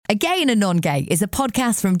A Gay and a Non-Gay is a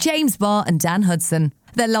podcast from James Barr and Dan Hudson.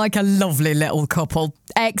 They're like a lovely little couple,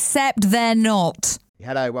 except they're not.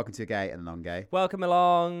 Hello, welcome to A Gay and a Non-Gay. Welcome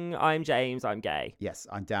along. I'm James. I'm gay. Yes,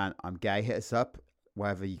 I'm Dan. I'm gay. Hit us up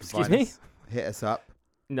wherever you can Excuse find me? us. Hit us up.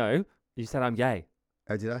 No, you said I'm gay.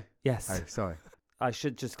 Oh, did I? Yes. Oh, sorry. I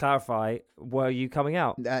should just clarify. Were you coming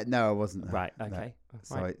out? No, I wasn't. No. Right. No. Okay.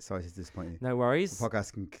 Sorry, Right. sorry to disappoint you. No worries. The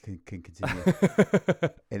podcast can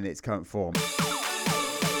continue in its current form.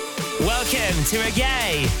 Welcome to A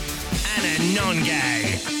Gay and a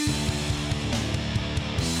Non-Gay.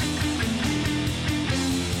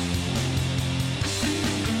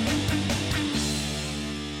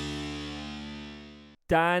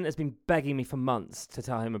 Dan has been begging me for months to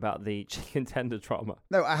tell him about the chicken tender trauma.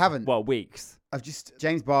 No, I haven't. Well, weeks.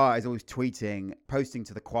 James Barr is always tweeting, posting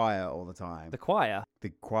to the choir all the time. The choir. The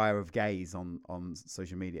choir of gays on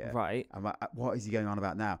social media. Right. I'm like, what is he going on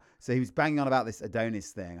about now? So he was banging on about this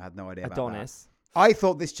Adonis thing. I had no idea about that. Adonis. I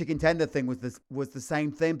thought this chicken tender thing was the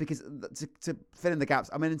same thing because to fill in the gaps,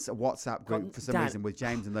 I'm in a WhatsApp group for some Dan. reason with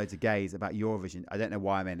James and loads of gays about Eurovision. I don't know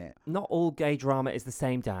why I'm in it. Not all gay drama is the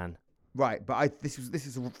same, Dan. Right, but this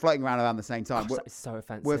is floating around the same time. Gosh, that is so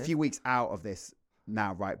offensive. We're a few weeks out of this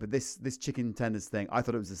now, right? But this chicken tenders thing, I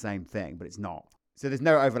thought it was the same thing, but it's not. So there's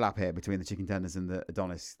no overlap here between the chicken tenders and the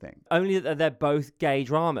Adonis thing. Only that they're both gay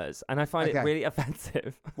dramas, and I find it Okay. really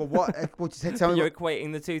offensive. Well, what? Just tell me. You're What,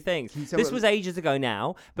 equating the two things. Can you tell This me- was ages ago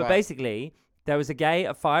now, but Right. basically, there was a gay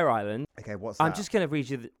at Fire Island. okay, what's that? I'm just going to read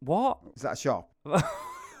you what? Is that a shop?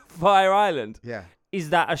 Fire Island. Yeah. Is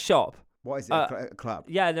that a shop? What is it? A club?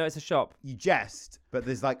 Yeah, no, it's a shop. You jest, but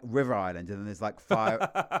there's like River Island, and then there's like fire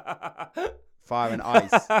and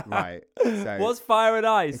ice, right? So What's Fire and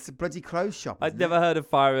Ice? it's a bloody clothes shop. I'd isn't never it? heard of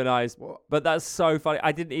Fire and Ice, What? but that's so funny.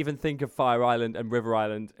 I didn't even think of Fire Island and River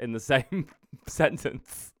Island in the same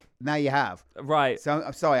sentence. Now you have. Right. So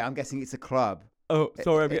I'm sorry. I'm guessing it's a club. Oh,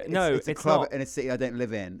 sorry. It's a club not. in a city I don't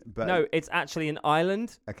live in. But No, it's actually an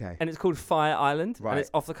island, Okay. and it's called Fire Island, Right. and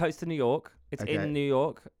it's off the coast of New York. It's Okay. in New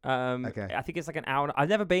York. Okay. I think it's like an hour. I've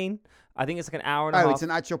never been. I think it's like an hour and a Oh, half. it's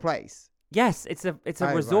an actual place. Yes, it's a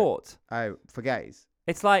right. resort. Oh, for gays.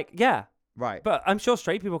 It's like, yeah, Right. but I'm sure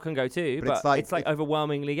straight people can go too. But But, it's like-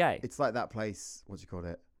 overwhelmingly gay. It's like that place. What do you call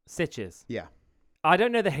it? Stitches. Yeah. I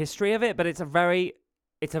don't know the history of it, but it's very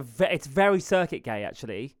circuit gay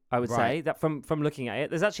actually. I would say Right. that from looking at it.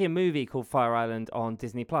 There's actually a movie called Fire Island on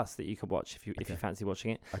Disney Plus that you could watch if you Okay. fancy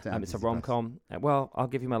watching it. I don't have It's a Disney Plus. rom-com. Well, I'll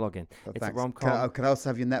give you my login. Oh, It's thanks. a rom-com. Can I also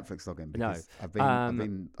have your Netflix login? No. Because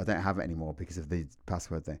I don't have it anymore because of the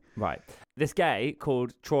password thing. Right. This gay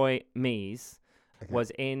called Troy Mees Okay.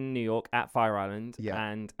 was in New York at Fire Island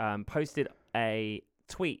Yeah. and posted a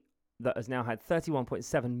tweet that has now had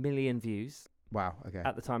 31.7 million views Wow. Okay.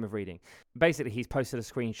 at the time of reading. Basically, he's posted a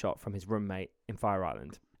screenshot from his roommate in Fire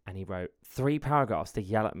Island, and he wrote 3 paragraphs to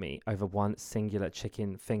yell at me over one singular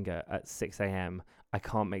chicken finger at 6 a.m. I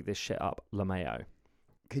can't make this shit up, LaMayo.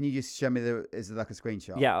 Can you just show me is it like a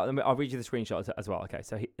screenshot? Yeah, I'll read you the screenshot as well. Okay,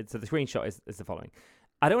 so the screenshot is the following.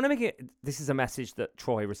 I don't want to make it... This is a message that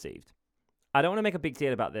Troy received. I don't want to make a big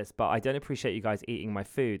deal about this, but I don't appreciate you guys eating my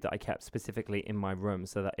food that I kept specifically in my room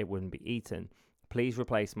so that it wouldn't be eaten. Please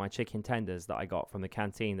replace my chicken tenders that I got from the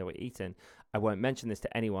canteen that were eaten. I won't mention this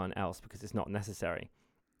to anyone else because it's not necessary.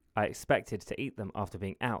 I expected to eat them after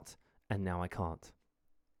being out, and now I can't.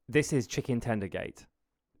 This is Chicken Tendergate.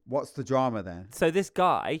 What's the drama then? So this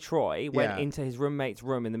guy, Troy, went Yeah. into his roommate's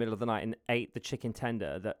room in the middle of the night and ate the chicken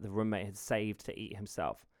tender that the roommate had saved to eat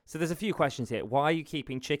himself. So there's a few questions here. Why are you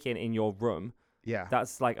keeping chicken in your room? Yeah.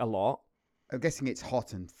 That's like a lot. I'm guessing it's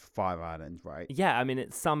hot in Fire Island, right? Yeah, I mean,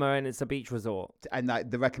 it's summer and it's a beach resort. And like,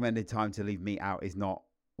 the recommended time to leave meat out is not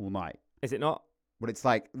all night. Is it not? Well, it's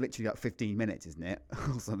like literally like 15 minutes, isn't it?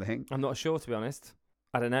 Or something. I'm not sure, to be honest.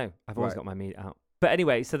 I don't know. I've always Right. got my meat out. But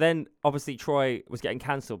anyway, so then obviously Troy was getting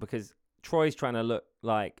cancelled because Troy's trying to look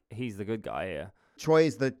like he's the good guy here. Troy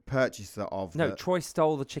is the purchaser of No, the... Troy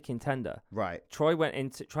stole the chicken tender. Right. Troy went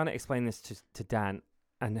into trying to explain this to Dan,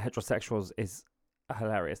 and heterosexuals is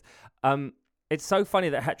hilarious. It's so funny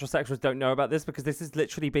that heterosexuals don't know about this because this has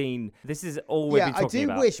literally been, this is all we've been I talking do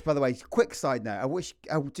about. wish, by the way, quick side note,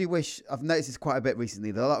 I do wish, I've noticed this quite a bit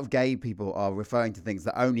recently, that a lot of gay people are referring to things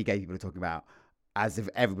that only gay people are talking about as if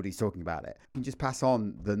everybody's talking about it. You can just pass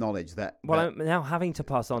on the knowledge that... Well, that- I'm now having to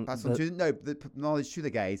pass on. the knowledge to the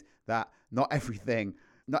gays that not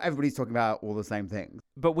everybody's talking about all the same things.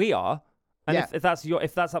 But we are. And Yeah. if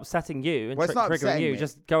that's upsetting you and Well, it's not triggering upsetting you, me.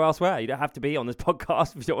 just go elsewhere. You don't have to be on this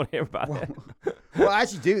podcast if you don't want to hear about it. Well,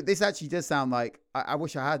 this actually does sound like, I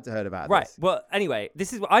wish I had heard about Right. this. Well, anyway,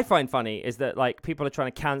 this is what I find funny is that like people are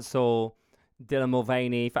trying to cancel Dylan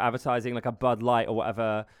Mulvaney for advertising like a Bud Light or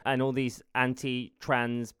whatever, and all these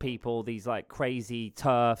anti-trans people, these like crazy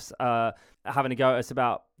TERFs, having a go at us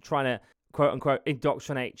about trying to quote unquote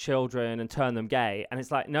indoctrinate children and turn them gay. And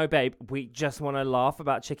it's like, no, babe, we just want to laugh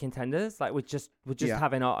about chicken tenders. Like we're just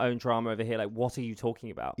having our own drama over here. Like, what are you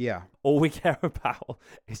talking about? Yeah. All we care about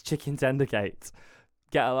is chicken tender gate.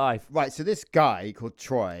 Get a life. Right. So this guy called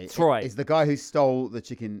Troy is the guy who stole the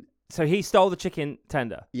chicken. So he stole the chicken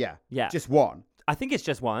tender. Yeah. Yeah. Just one. I think it's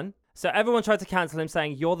just one. So everyone tried to cancel him,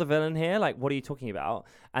 saying, you're the villain here. Like, what are you talking about?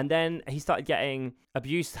 And then he started getting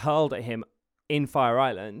abuse hurled at him in Fire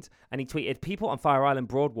Island. And he tweeted, people on Fire Island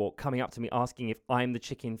Broadwalk coming up to me asking if I'm the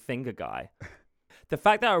chicken finger guy. The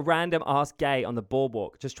fact that a random ass gay on the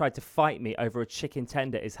boardwalk just tried to fight me over a chicken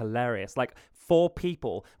tender is hilarious. Like, 4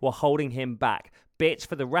 people were holding him back. Bitch,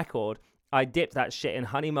 for the record, I dipped that shit in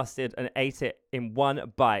honey mustard and ate it in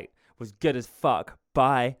one bite. Was good as fuck.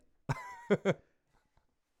 Bye.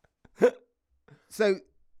 So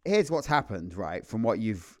here's what's happened, right? From what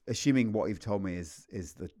assuming what you've told me is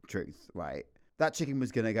the truth, right? That chicken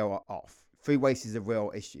was going to go off. Food waste is a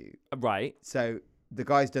real issue. Right. So the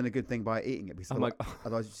guy's done a good thing by eating it because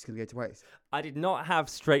otherwise it's just going to go to waste. I did not have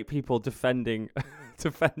straight people defending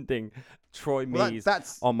Troy Mees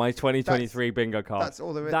on my 2023 bingo card. That's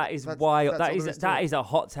all there is. That is wild. That is a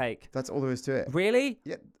hot take. That's all there is to it. Really?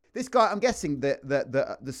 Yeah. This guy, I'm guessing that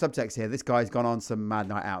the subtext here, this guy's gone on some mad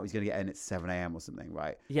night out. He's going to get in at 7 a.m. or something,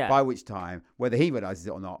 right? Yeah. By which time, whether he realizes it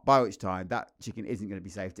or not, by which time that chicken isn't going to be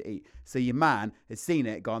safe to eat. So your man has seen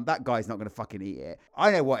it, gone, that guy's not going to fucking eat it.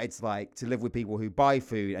 I know what it's like to live with people who buy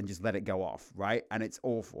food and just let it go off, right? And it's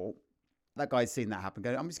awful. That guy's seen that happen.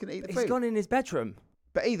 Going, I'm just going to eat the food. He's gone in his bedroom.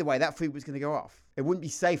 But either way, that food was going to go off. It wouldn't be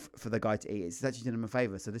safe for the guy to eat it. It's actually doing him a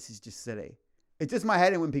favor. So this is just silly. It does my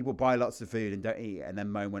head in when people buy lots of food and don't eat it and then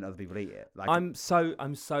moan when other people eat it. Like, I'm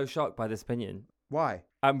so shocked by this opinion. Why?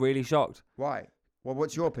 I'm really shocked. Why? Well,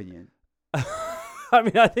 what's your opinion? I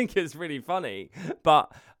mean, I think it's really funny,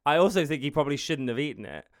 but I also think he probably shouldn't have eaten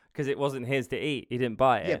it because it wasn't his to eat. He didn't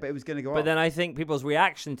buy it. Yeah, but it was going to go off. But then I think people's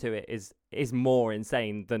reaction to it is more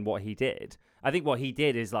insane than what he did. I think what he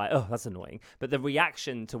did is like, oh, that's annoying. But the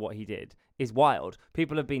reaction to what he did is wild.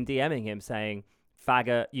 People have been DMing him saying,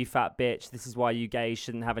 faggot, you fat bitch, this is why you gays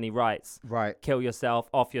shouldn't have any rights. Right. Kill yourself,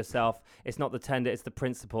 off yourself. It's not the tender, it's the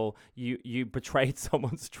principle. You betrayed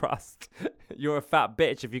someone's trust. You're a fat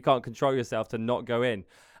bitch if you can't control yourself to not go in.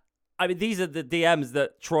 I mean, these are the DMs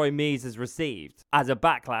that Troy Mees has received as a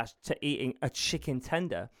backlash to eating a chicken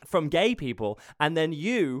tender from gay people. And then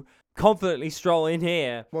you confidently stroll in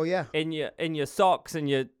here. Well, yeah. In your socks and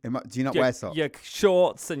your... Do you not wear socks? Your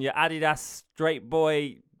shorts and your Adidas straight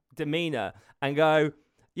boy demeanor and go,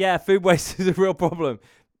 yeah, food waste is a real problem.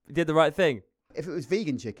 You did the right thing. If it was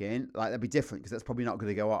vegan chicken, like that'd be different because that's probably not going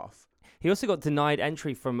to go off. He also got denied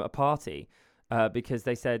entry from a party because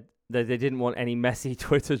they said that they didn't want any messy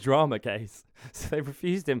Twitter drama case. So they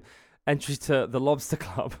refused him entry to the Lobster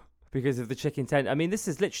Club because of the chicken tent. I mean, this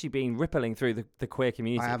has literally been rippling through the queer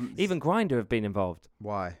community. Even Grindr have been involved.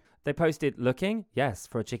 Why? They posted, looking, yes,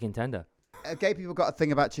 for a chicken tender. Gay people got a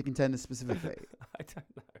thing about chicken tenders specifically? I don't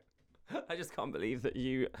know. I just can't believe that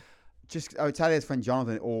you... Talia's friend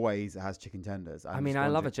Jonathan always has chicken tenders. I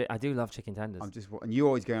do love chicken tenders. And you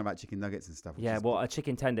always going about chicken nuggets and stuff. Yeah, well, a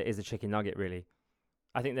chicken tender is a chicken nugget, really.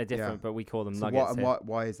 I think they're different, but we call them nuggets.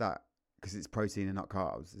 Why is that? Because it's protein and not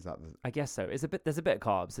carbs. Is that? I guess so. There's a bit of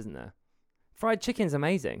carbs, isn't there? Fried chicken's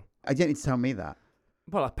amazing. I don't need to tell me that.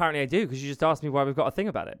 Well, apparently I do because you just asked me why we've got a thing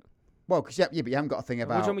about it. Well, because but you haven't got a thing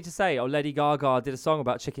about... What do you want me to say? Oh, Lady Gaga did a song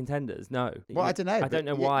about chicken tenders. No. Well, I don't know. I don't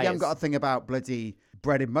know why. You haven't got a thing about bloody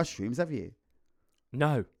breaded mushrooms, have you?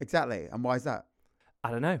 No. Exactly. And why is that?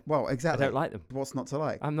 I don't know. Well, exactly. I don't like them. What's not to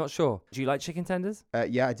like? I'm not sure. Do you like chicken tenders?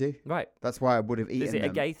 Yeah, I do. Right. That's why I would have eaten them. Is it a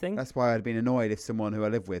gay thing? That's why I'd been annoyed if someone who I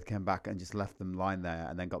live with came back and just left them lying there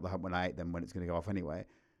and then got the hump when I ate them when it's going to go off anyway.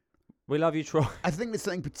 We love you, Troy. I think there's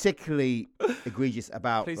something particularly egregious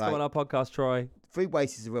about... Please come on our podcast, Troy. Food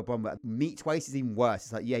waste is a real problem, but meat waste is even worse.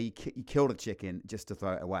 It's like, yeah, you killed a chicken just to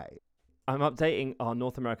throw it away. I'm updating our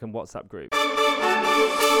North American WhatsApp group.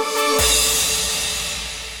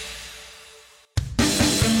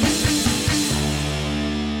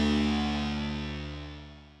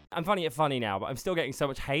 I'm finding it funny now, but I'm still getting so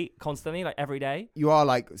much hate constantly, like every day. You are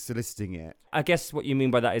like soliciting it. I guess what you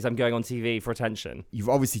mean by that is I'm going on TV for attention. You've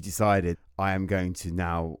obviously decided I am going to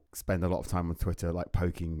now spend a lot of time on Twitter, like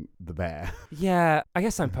poking the bear. Yeah, I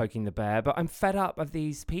guess I'm poking the bear, but I'm fed up of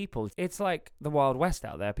these people. It's like the Wild West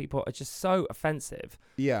out there. People are just so offensive.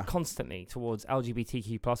 Yeah. Constantly towards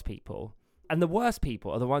LGBTQ plus people. And the worst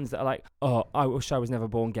people are the ones that are like, oh, I wish I was never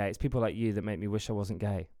born gay. It's people like you that make me wish I wasn't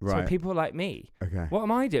gay. Right. So people like me. Okay. What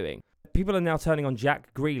am I doing? People are now turning on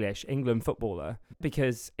Jack Grealish, England footballer,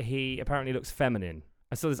 because he apparently looks feminine.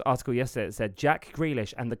 I saw this article yesterday that said Jack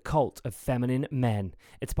Grealish and the cult of feminine men.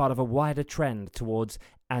 It's part of a wider trend towards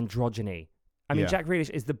androgyny. I mean, Yeah. Jack Grealish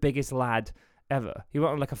is the biggest lad ever. He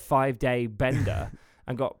went on like a 5-day bender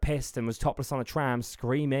and got pissed and was topless on a tram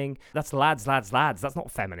screaming. That's lads. That's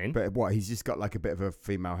not feminine. But what? He's just got like a bit of a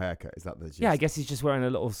female haircut. Is that the gist? Yeah, I guess he's just wearing a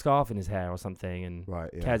little scarf in his hair or something and Right.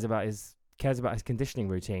 Yeah. cares about his conditioning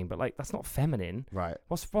routine. But like, that's not feminine. Right.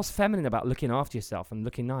 What's feminine about looking after yourself and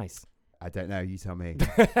looking nice? I don't know. You tell me.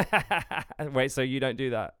 Wait, so you don't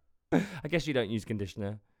do that? I guess you don't use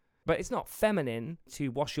conditioner. But it's not feminine to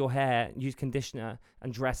wash your hair, use conditioner,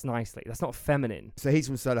 and dress nicely. That's not feminine. So he's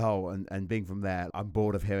from Solihull, and being from there, I'm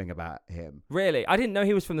bored of hearing about him. Really? I didn't know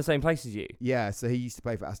he was from the same place as you. Yeah, so he used to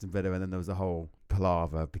play for Aston Villa, and then there was a whole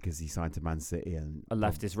palaver because he signed to Man City and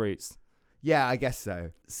Left his roots. Yeah, I guess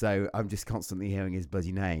so. So I'm just constantly hearing his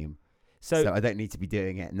bloody name. So I don't need to be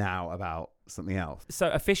doing it now about something else.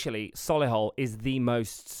 So officially, Solihull is the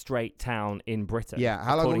most straight town in Britain. Yeah,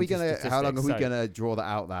 how long are we according to gonna statistics. draw that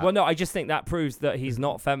out? That Well, no, I just think that proves that he's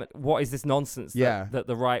not feminine. What is this nonsense Yeah. that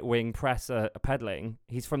the right wing press are peddling?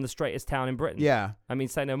 He's from the straightest town in Britain. Yeah, I mean,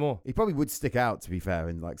 say no more. he probably would stick out, to be fair,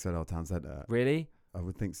 in like Solihull Town Centre. Really? I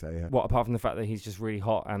would think so. Yeah. What, apart from the fact that he's just really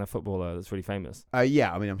hot and a footballer that's really famous,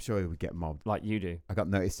 Yeah. I mean, I'm sure he would get mobbed. like you do? I got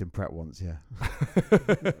noticed in Pret once. Yeah.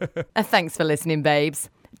 Thanks for listening, babes.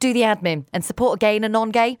 Do the admin and support a gay and a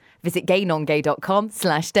non-gay. Visit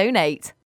gaynongay.com/donate.